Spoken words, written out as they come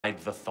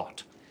hide the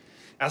thought.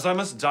 As I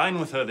must dine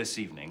with her this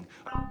evening,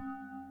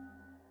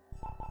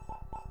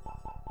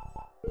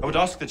 I would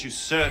ask that you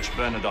search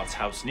Bernadotte's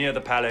house near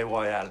the Palais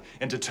Royal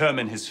and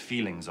determine his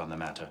feelings on the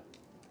matter.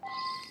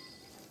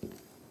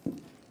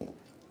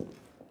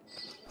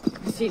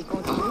 S'il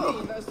continue,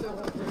 il va se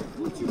rendre.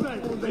 Où tu vas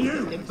aller?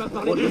 You! T'aimes pas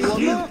parler de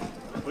moi?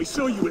 We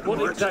saw you at the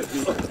march.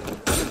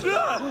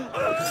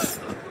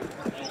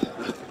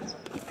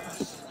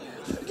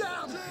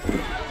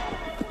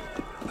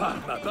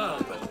 Barbe à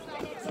barbe.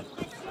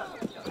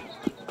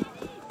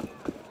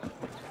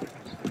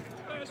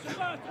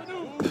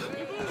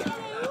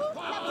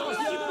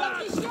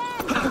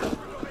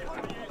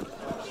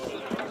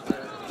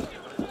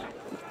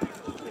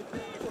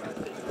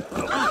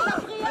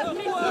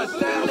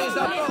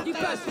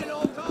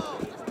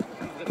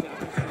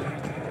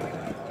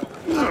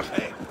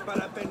 Pas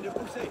la peine de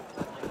pousser.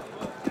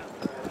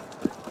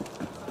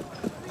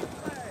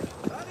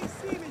 Par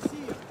ici,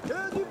 messire, que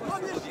du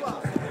premier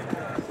choix.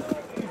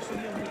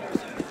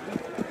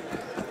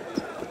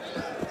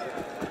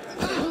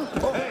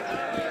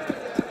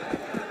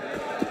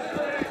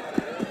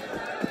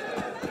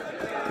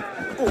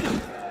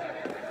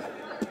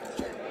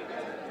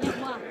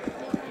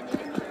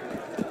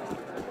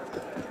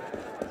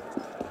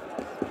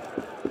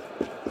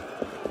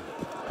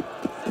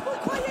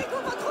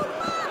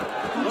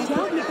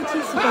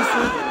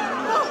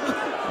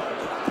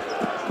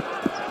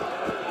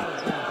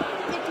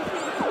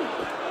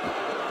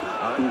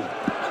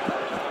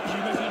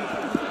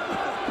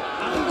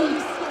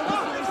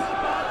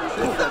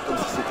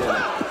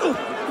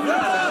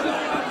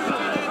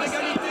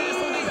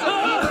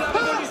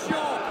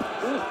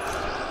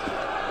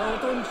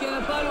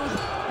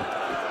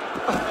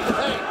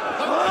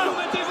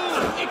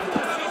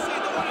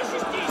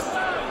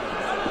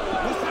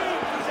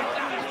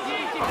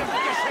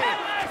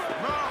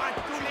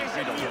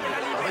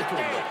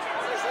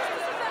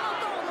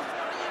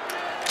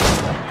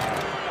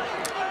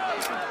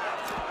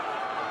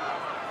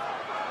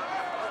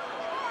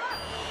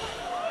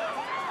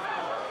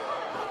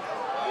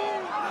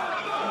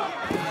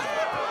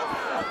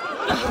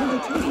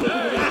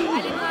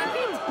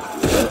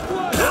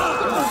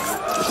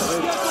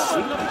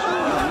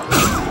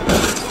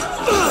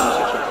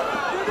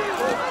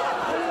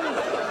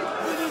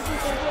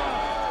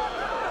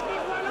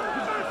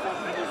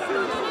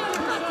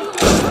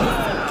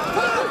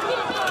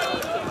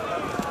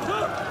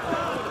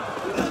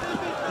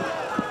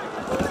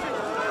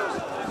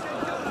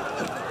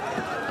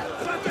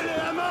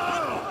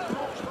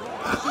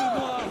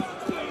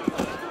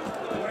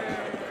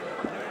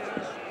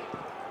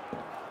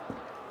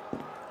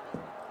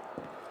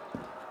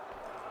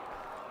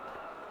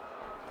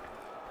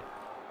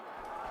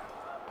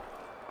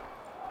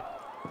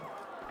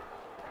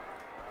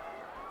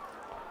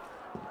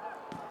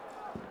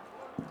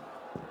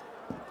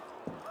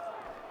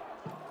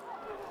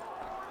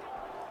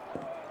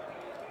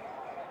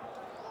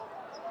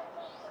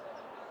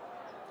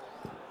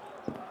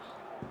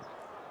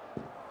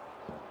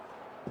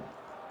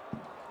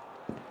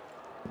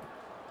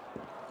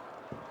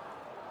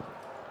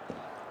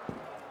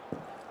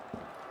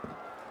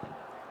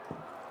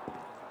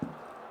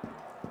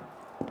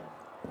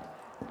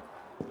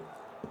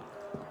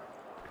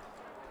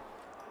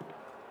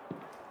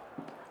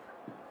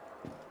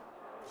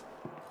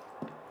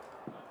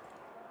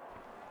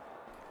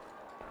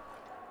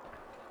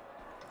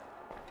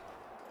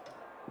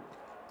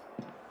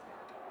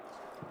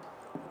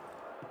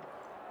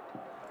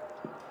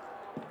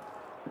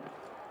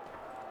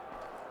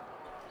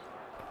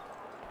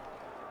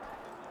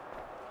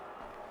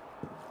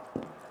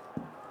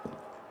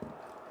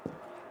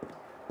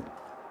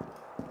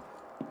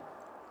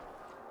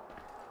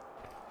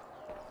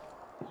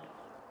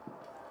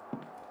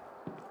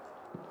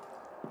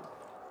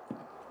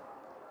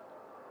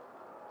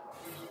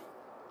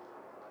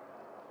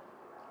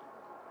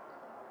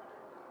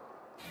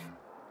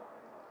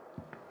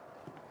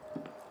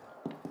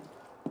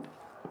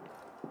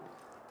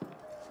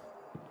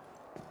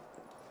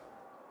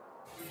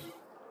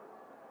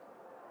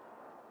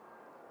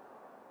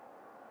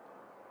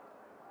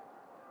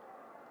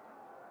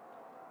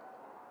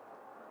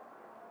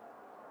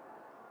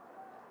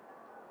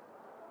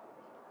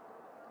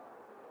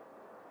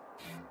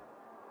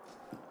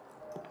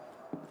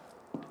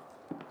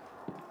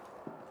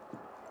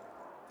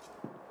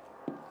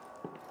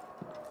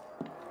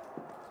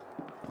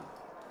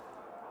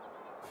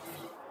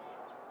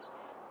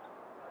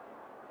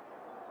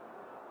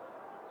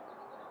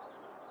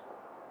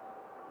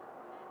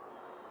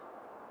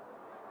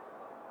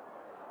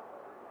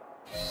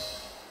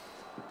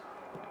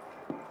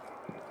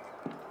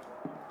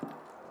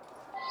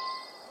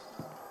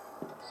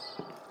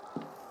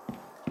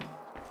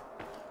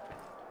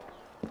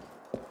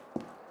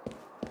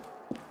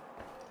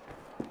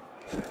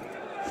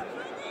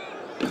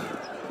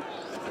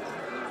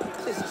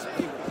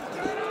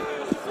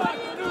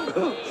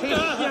 Ces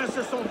chiens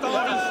se sont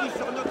enrichis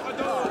sur notre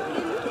dos.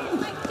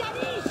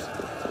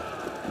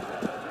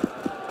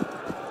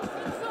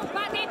 Ce ne sont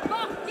pas des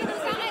portes qui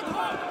nous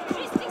arrêteront.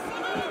 Juste ici.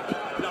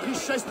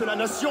 richesse de la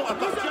nation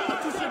appartient à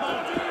tous ces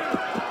bandits.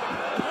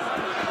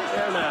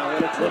 There now,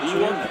 what do you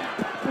want?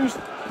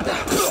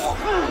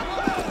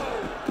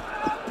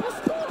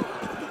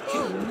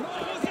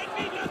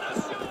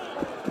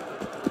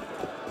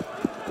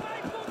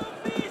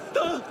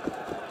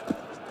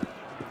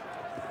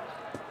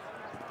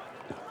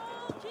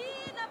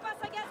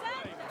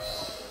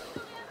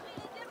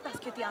 Parce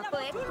que t'es un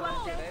poète, toi,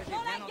 c'est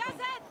pour la Gazette.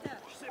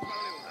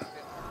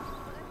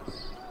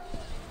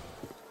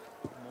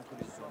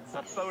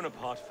 That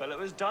Bonaparte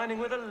fellow is dining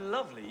with a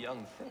lovely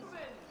young thing.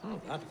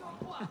 Oh, that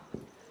one.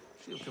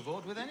 She'll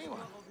cavort with anyone.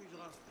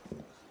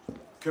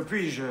 Que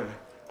puis-je,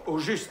 au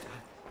juste?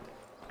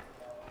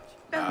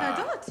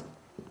 Bernadotte?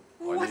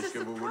 What a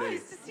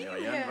surprise to see you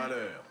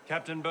here.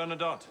 Captain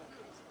Bernadotte,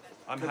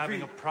 I'm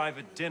having a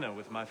private dinner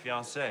with my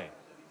fiancée.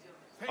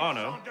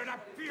 Arno,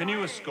 can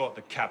you escort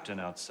the captain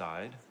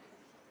outside?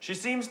 She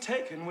seems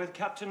taken with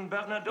Captain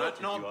Bernadotte,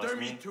 if you ask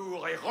me.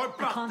 Demi-tour et I can't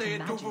repartez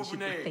d'où imagine vous she'd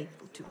be venez.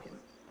 faithful to him.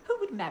 Who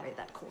would marry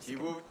that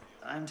Corsican?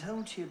 I'm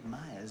told she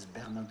admires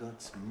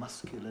Bernadotte's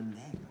muscular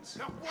legs.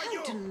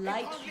 How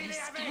delightfully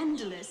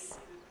scandalous.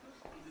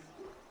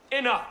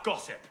 Enough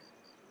gossip!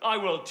 I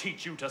will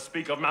teach you to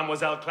speak of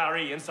Mademoiselle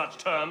Clary in such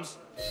terms.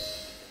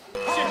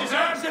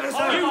 Citizen!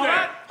 You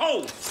there!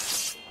 Hold!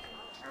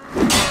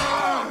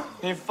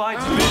 He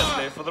fights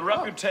fiercely for the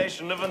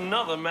reputation of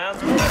another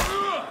man's wife.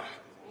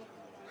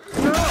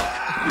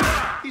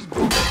 He's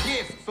brought a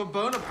gift for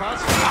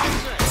Bonaparte's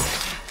fiancée.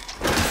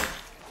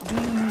 Do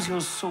you use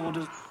your sword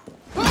as...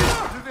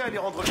 Je vais aller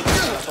rendre les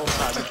choses à ton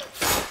crâne.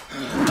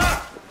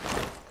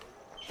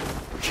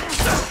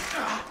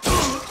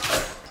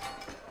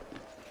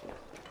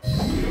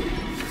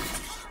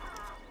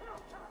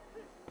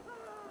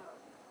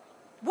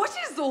 What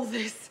is all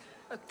this?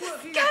 The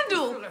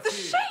scandal! The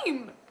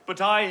shame!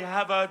 But I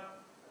have a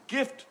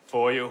gift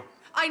for you.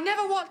 I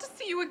never want to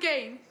see you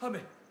again. Ah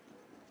mais,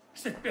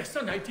 cette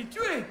personne a été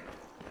tuée!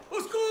 Au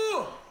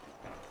secours!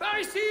 Par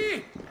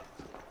ici!